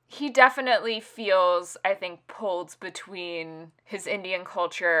 he definitely feels, I think, pulled between his Indian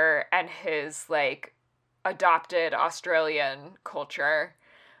culture and his, like, adopted Australian culture.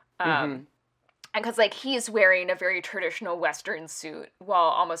 And because, like, he's wearing a very traditional Western suit while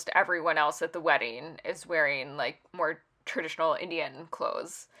almost everyone else at the wedding is wearing, like, more traditional Indian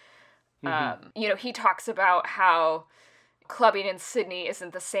clothes. You know, he talks about how clubbing in Sydney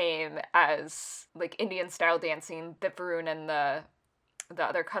isn't the same as, like, Indian-style dancing that Varun and the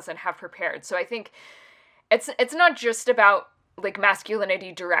other cousin have prepared. So I think it's not just about, like,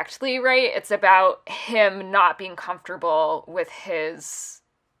 masculinity directly, right? It's about him not being comfortable with his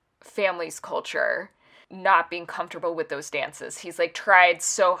family's culture, not being comfortable with those dances. He's, like, tried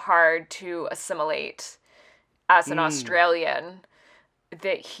so hard to assimilate as an Australian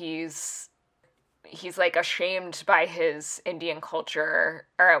that he's like ashamed by his Indian culture,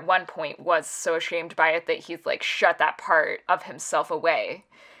 or at one point was so ashamed by it that he's, like, shut that part of himself away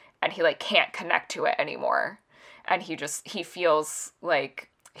and he, like, can't connect to it anymore. And he feels like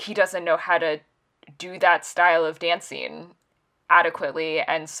he doesn't know how to do that style of dancing adequately.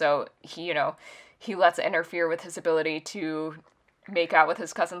 And so he lets it interfere with his ability to make out with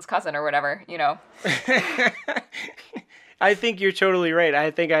his cousin's cousin or whatever, you know? I think you're totally right. I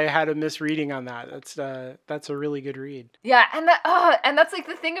think I had a misreading on that. That's a really good read. Yeah, and that's, like,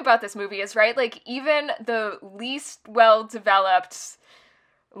 the thing about this movie is, right, like, even the least well-developed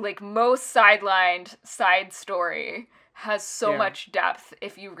like most sidelined side story has so Yeah. much depth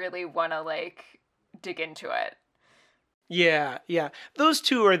if you really want to like dig into it. Yeah, yeah. Those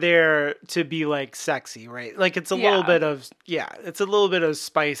two are there to be like sexy, right? Like it's a little Yeah. bit of it's a little bit of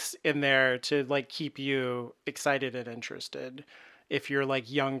spice in there to like keep you excited and interested. If you're like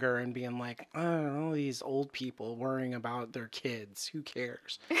younger and being like, I don't know, these old people worrying about their kids, who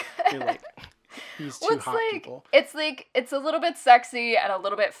cares? You're like these two Well, hot people. it's a little bit sexy and a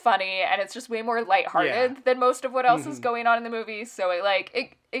little bit funny, and it's just way more lighthearted than most of what else is going on in the movie. So it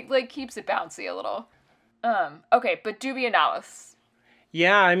like keeps it bouncy a little. Okay, but Doobie and Alice.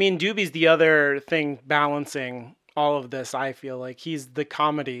 Yeah, I mean, Doobie's the other thing balancing all of this. I feel like he's the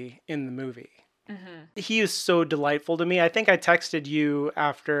comedy in the movie. He is so delightful to me. I think I texted you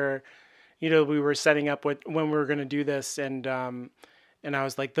after, we were setting up when we were going to do this, and I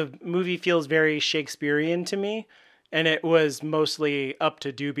was like, the movie feels very Shakespearean to me, and it was mostly up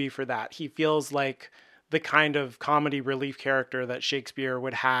to Doobie for that. He feels like the kind of comedy relief character that Shakespeare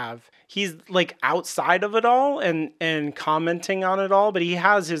would have. He's like outside of it all and commenting on it all, but he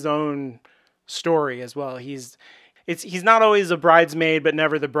has his own story as well. He's not always a bridesmaid, but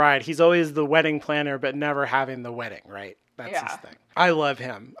never the bride. He's always the wedding planner, but never having the wedding, right? That's his thing. I love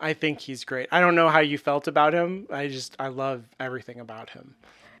him. I think he's great. I don't know how you felt about him. I love everything about him.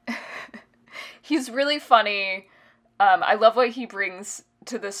 He's really funny. I love what he brings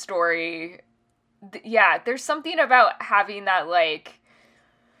to the story. Yeah, there's something about having that, like,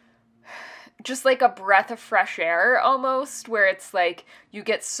 just like a breath of fresh air almost, where it's like you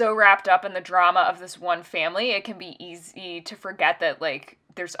get so wrapped up in the drama of this one family, it can be easy to forget that, like,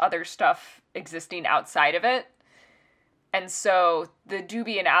 there's other stuff existing outside of it. And so the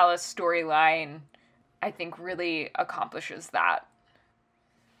Doobie and Alice storyline, I think, really accomplishes that.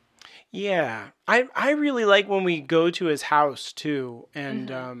 Yeah, I really like when we go to his house too,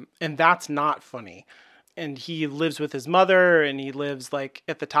 and that's not funny. And he lives with his mother, and he lives like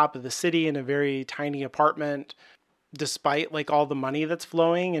at the top of the city in a very tiny apartment, despite like all the money that's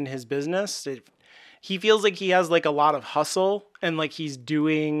flowing in his business. He feels like he has like a lot of hustle, and like he's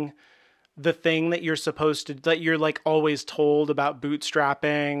doing the thing that you're like always told about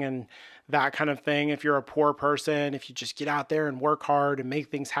bootstrapping and that kind of thing. If you're a poor person, if you just get out there and work hard and make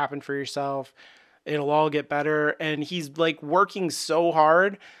things happen for yourself, it'll all get better. And he's like working so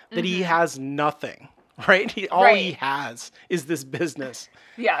hard that he has nothing, right? All he has is this business.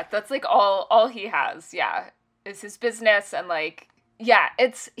 Yeah, that's like all he has. Yeah, is his business. And like, yeah,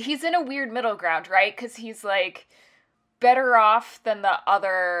 he's in a weird middle ground, right? Because he's like better off than the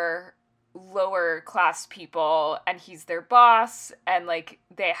other lower class people, and he's their boss, and like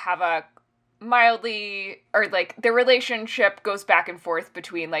they have a mildly, or like their relationship goes back and forth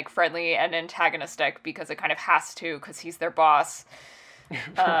between like friendly and antagonistic because it kind of has to, because he's their boss.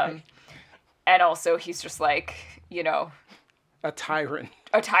 Right. And also he's just like, a tyrant,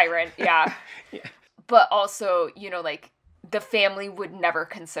 yeah. Yeah. But also, like the family would never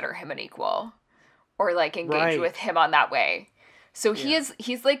consider him an equal or like engage with him on that way. So he's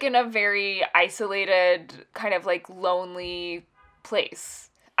like in a very isolated, kind of like lonely place.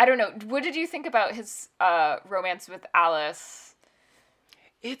 I don't know. What did you think about his romance with Alice?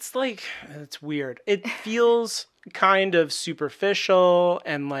 It's like, it's weird. It feels kind of superficial,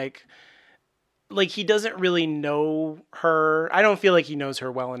 and like he doesn't really know her. I don't feel like he knows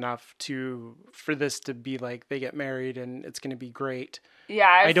her well enough for this to be like they get married and it's going to be great. Yeah,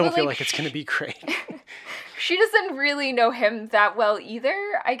 I don't feel like it's going to be great. She doesn't really know him that well either.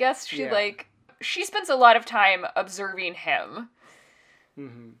 I guess she spends a lot of time observing him.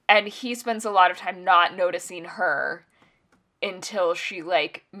 Mm-hmm. And he spends a lot of time not noticing her until she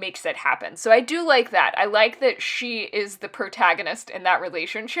like makes it happen. So I do like that. I like that she is the protagonist in that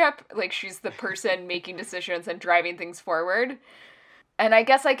relationship. Like she's the person making decisions and driving things forward. And I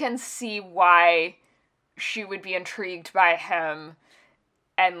guess I can see why she would be intrigued by him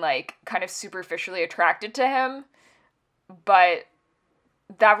and like kind of superficially attracted to him. But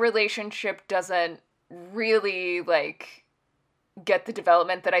that relationship doesn't really like get the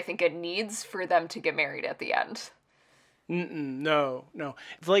development that I think it needs for them to get married at the end. No.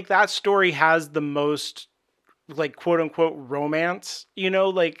 It's like that story has the most like quote unquote romance,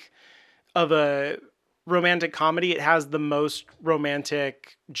 like of a romantic comedy. It has the most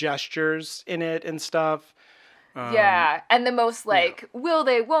romantic gestures in it and stuff. Yeah, and the most like will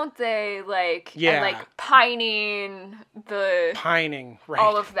they, won't they, like, and like pining, right?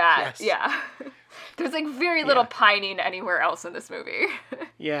 All of that, yes. Yeah. There's like very little pining anywhere else in this movie.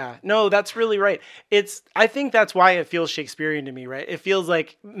 Yeah, no, that's really right. I think that's why it feels Shakespearean to me, right? It feels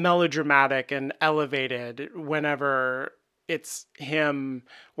like melodramatic and elevated whenever it's him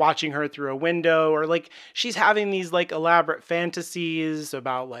watching her through a window, or like she's having these like elaborate fantasies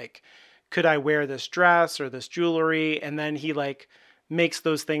about like, could I wear this dress or this jewelry? And then he like makes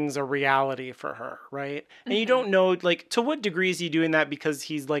those things a reality for her, right? And you don't know like to what degree is he doing that because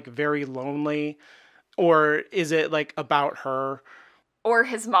he's like very lonely, or is it like about her? Or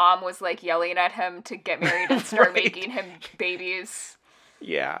his mom was like yelling at him to get married and start Right. making him babies.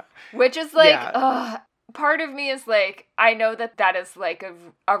 Yeah. Which is like, Yeah. part of me is like, I know that that is like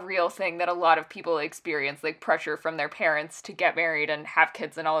a real thing that a lot of people experience, like pressure from their parents to get married and have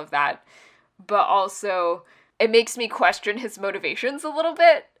kids and all of that. But also, it makes me question his motivations a little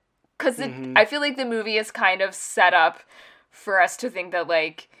bit. Because I feel like the movie is kind of set up for us to think that,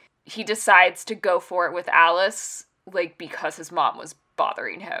 like, he decides to go for it with Alice, like, because his mom was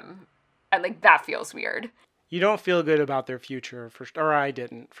bothering him. And, like, that feels weird. You don't feel good about their future, or I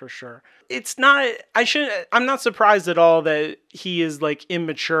didn't, for sure. I'm not surprised at all that he is like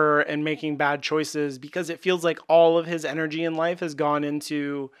immature and making bad choices, because it feels like all of his energy in life has gone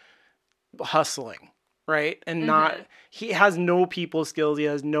into hustling, right? And he has no people skills. He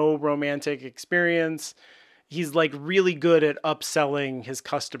has no romantic experience. He's like really good at upselling his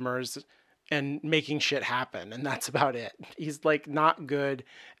customers and making shit happen. And that's about it. He's like not good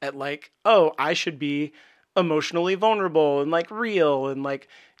at like, oh, I should be emotionally vulnerable and like real, and like,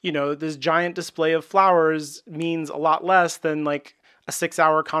 you know, this giant display of flowers means a lot less than like a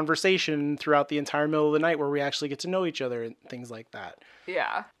 6-hour conversation throughout the entire middle of the night where we actually get to know each other and things like that.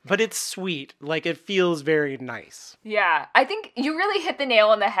 Yeah. But it's sweet. Like, it feels very nice. Yeah. I think you really hit the nail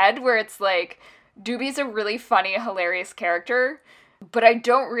on the head where it's like, Doobie's a really funny, hilarious character, but I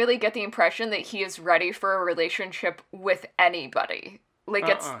don't really get the impression that he is ready for a relationship with anybody. Like,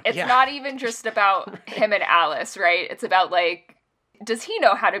 it's not even just about him and Alice, right? It's about, like, does he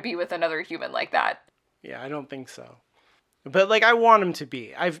know how to be with another human like that? Yeah, I don't think so. But, like, I want him to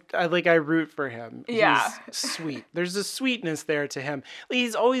be. I root for him. Yeah. He's sweet. There's a sweetness there to him. Like,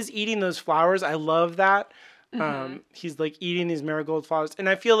 he's always eating those flowers. I love that. He's, like, eating these marigold flowers. And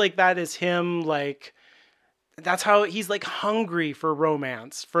I feel like that is him, like, that's how he's, like, hungry for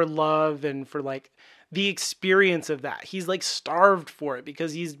romance, for love, and for, like, the experience of that. He's, like, starved for it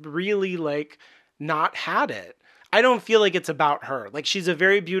because he's really, like, not had it. I don't feel like it's about her. Like, she's a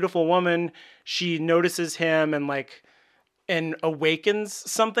very beautiful woman. She notices him and, like, and awakens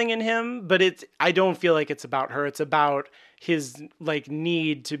something in him, but I don't feel like it's about her. It's about his like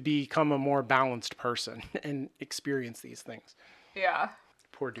need to become a more balanced person and experience these things. Yeah.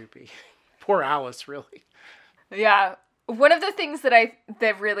 Poor Doopy. Poor Alice, really. Yeah. One of the things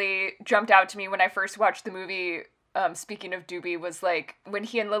that really jumped out to me when I first watched the movie, speaking of Doobie, was like when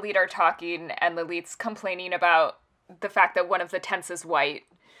he and Lalit are talking and Lalit's complaining about the fact that one of the tents is white.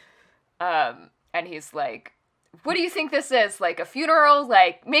 And he's like, what do you think this is? Like a funeral?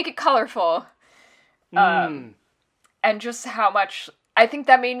 Like, make it colorful. And just how much, I think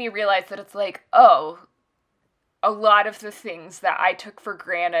that made me realize that it's like, oh, a lot of the things that I took for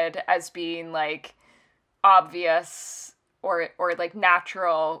granted as being like obvious or like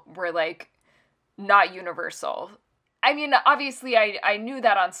natural were like not universal. I mean, obviously I knew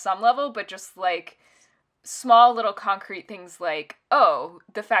that on some level, but just like small little concrete things like, oh,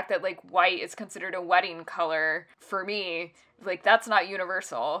 the fact that like white is considered a wedding color for me, like that's not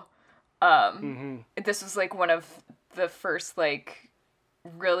universal. This was like one of the first like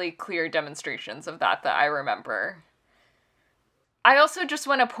really clear demonstrations of that I remember. I also just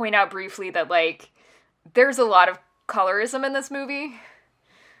want to point out briefly that like there's a lot of colorism in this movie,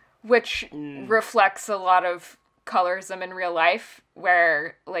 which reflects a lot of colorism in real life,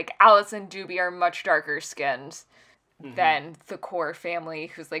 where like Alice and Doobie are much darker skinned than the core family,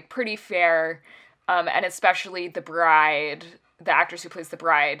 who's like pretty fair, and especially the bride, the actress who plays the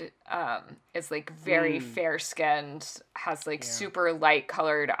bride, is like very fair skinned, has like super light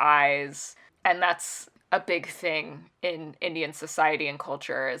colored eyes, and that's a big thing in Indian society and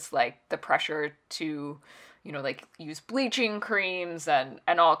culture, is like the pressure to, you know, like use bleaching creams and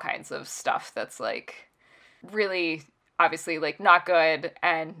all kinds of stuff that's like really obviously like not good,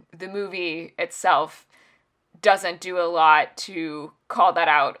 and the movie itself doesn't do a lot to call that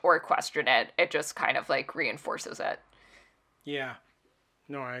out or question it. It just kind of like reinforces it. Yeah.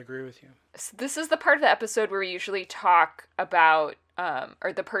 No, I agree with you. So this is the part of the episode where we usually talk about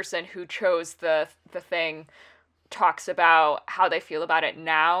or the person who chose the thing talks about how they feel about it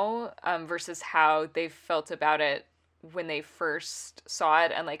now versus how they felt about it when they first saw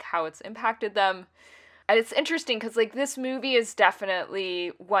it, and like how it's impacted them. And it's interesting because, like, this movie is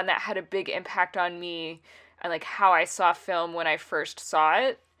definitely one that had a big impact on me and, like, how I saw film when I first saw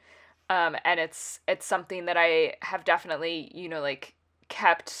it. And it's something that I have definitely, like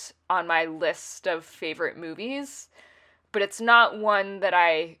kept on my list of favorite movies, but it's not one that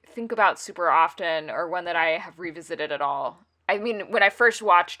I think about super often or one that I have revisited at all. I mean, when I first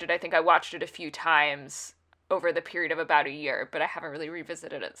watched it, I think I watched it a few times over the period of about a year, but I haven't really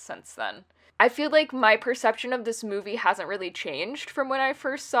revisited it since then. I feel like my perception of this movie hasn't really changed from when I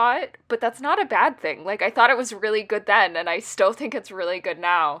first saw it, but that's not a bad thing. Like, I thought it was really good then, and I still think it's really good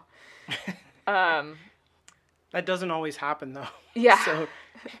now. That doesn't always happen, though. Yeah. So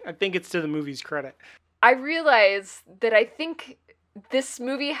I think it's to the movie's credit. I realize that I think this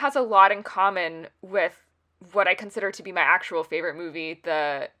movie has a lot in common with what I consider to be my actual favorite movie,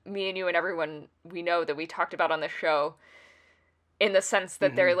 the Me and You and Everyone We Know that we talked about on the show, in the sense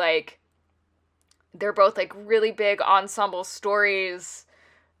that they're both like really big ensemble stories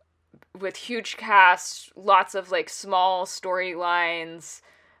with huge casts, lots of like small storylines,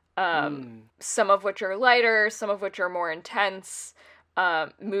 some of which are lighter, some of which are more intense,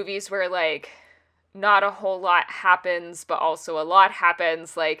 movies where like not a whole lot happens, but also a lot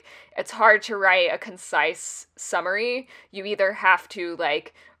happens. Like, it's hard to write a concise summary. You either have to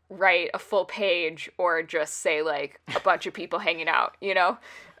like write a full page or just say like a bunch of people hanging out,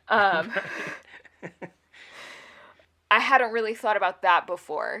 I hadn't really thought about that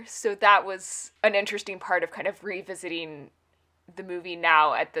before. So that was an interesting part of kind of revisiting the movie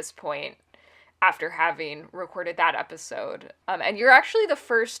now at this point, after having recorded that episode. And you're actually the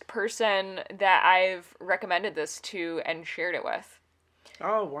first person that I've recommended this to and shared it with.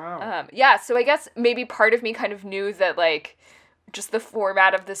 Oh, wow. Yeah, so I guess maybe part of me kind of knew that, like, just the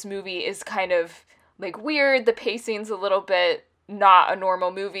format of this movie is kind of, like, weird. The pacing's a little bit not a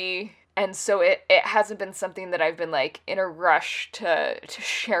normal movie. And so it hasn't been something that I've been, like, in a rush to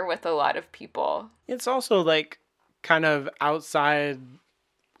share with a lot of people. It's also, like, kind of outside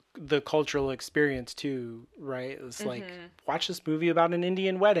the cultural experience too, right? It's like, watch this movie about an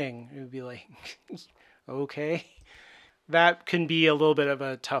Indian wedding. It would be like, okay. That can be a little bit of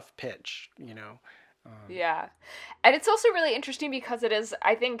a tough pitch, Yeah. And it's also really interesting because it is,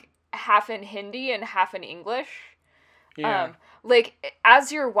 I think, half in Hindi and half in English. Yeah. Like,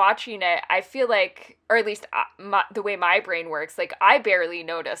 as you're watching it, I feel like, or at least the way my brain works, like, I barely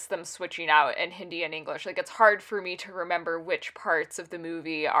notice them switching out in Hindi and English. Like, it's hard for me to remember which parts of the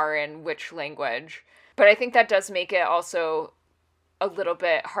movie are in which language. But I think that does make it also a little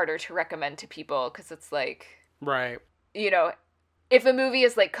bit harder to recommend to people, because it's like... Right. If a movie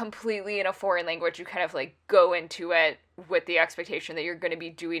is, like, completely in a foreign language, you kind of, like, go into it with the expectation that you're going to be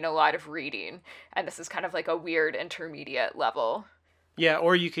doing a lot of reading. And this is kind of, like, a weird intermediate level. Yeah,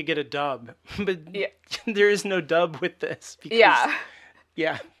 or you could get a dub. But there is no dub with this. Because,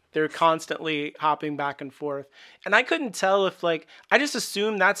 yeah, they're constantly hopping back and forth. And I couldn't tell if, like... I just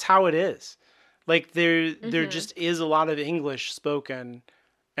assume that's how it is. Like, there just is a lot of English spoken...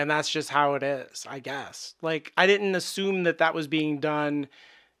 And that's just how it is, I guess. Like, I didn't assume that was being done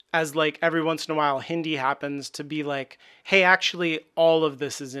as, like, every once in a while Hindi happens to be like, hey, actually, all of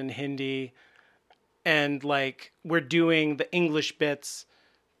this is in Hindi. And, like, we're doing the English bits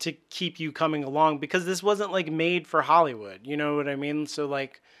to keep you coming along. Because this wasn't, like, made for Hollywood. You know what I mean? So,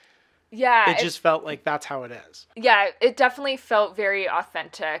 like, it just felt like that's how it is. Yeah, it definitely felt very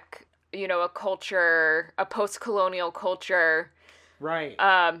authentic. A culture, a post-colonial culture... Right.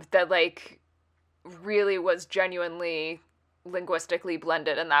 That, like, really was genuinely linguistically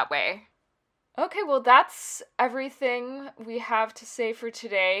blended in that way. Okay, well, that's everything we have to say for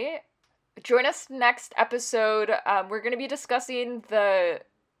today. Join us next episode. We're going to be discussing the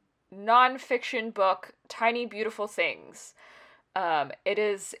nonfiction book, Tiny Beautiful Things. It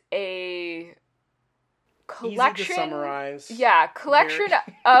is a collection... Easy to summarize. Yeah, collection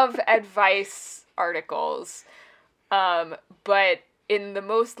of advice articles. But in the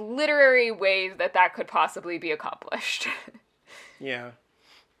most literary way that could possibly be accomplished. Yeah.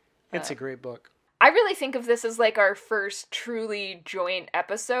 It's a great book. I really think of this as like our first truly joint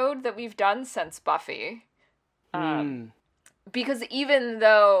episode that we've done since Buffy. Because even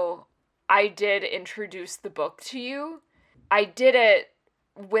though I did introduce the book to you, I did it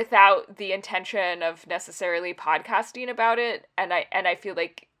without the intention of necessarily podcasting about it. And I feel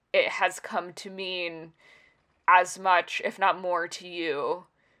like it has come to mean as much, if not more, to you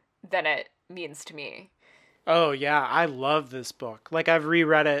than it means to me. Oh, yeah. I love this book. Like, I've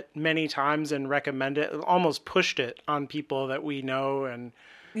reread it many times and recommend it, almost pushed it on people that we know. And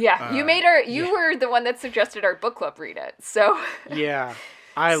yeah, you were the one that suggested our book club read it. So yeah,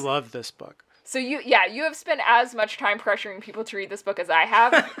 I love this book. So you have spent as much time pressuring people to read this book as I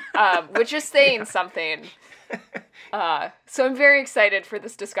have, which is saying something. So I'm very excited for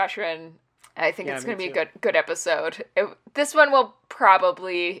this discussion. I think it's going to be a good episode. This one will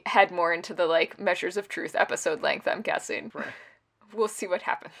probably head more into the like Measures of Truth episode length, I'm guessing. Right. We'll see what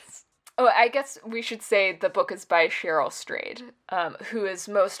happens. Oh, I guess we should say the book is by Cheryl Strayed, who is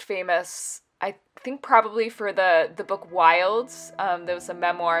most famous, I think, probably for the book Wilds. There was a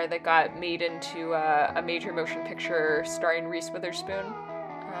memoir that got made into a major motion picture starring Reese Witherspoon.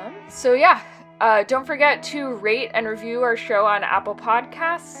 Don't forget to rate and review our show on Apple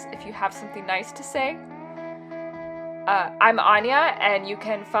Podcasts if you have something nice to say. I'm Anya, and you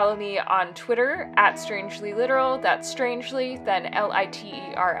can follow me on Twitter at StrangelyLiteral. That's strangely, then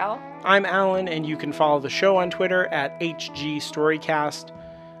LITERL. I'm Alan, and you can follow the show on Twitter at HGStorycast,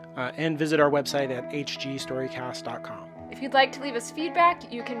 and visit our website at hgstorycast.com. If you'd like to leave us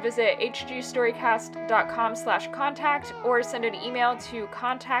feedback, you can visit hgstorycast.com/contact or send an email to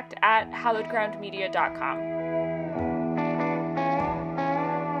contact@hallowedgroundmedia.com.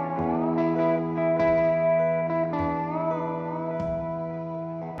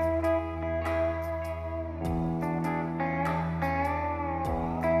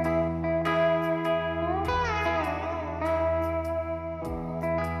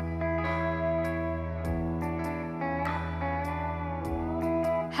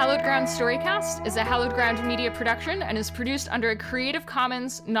 Hallowed Ground Storycast is a Hallowed Ground Media production and is produced under a Creative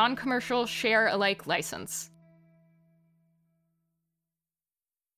Commons non-commercial share-alike license.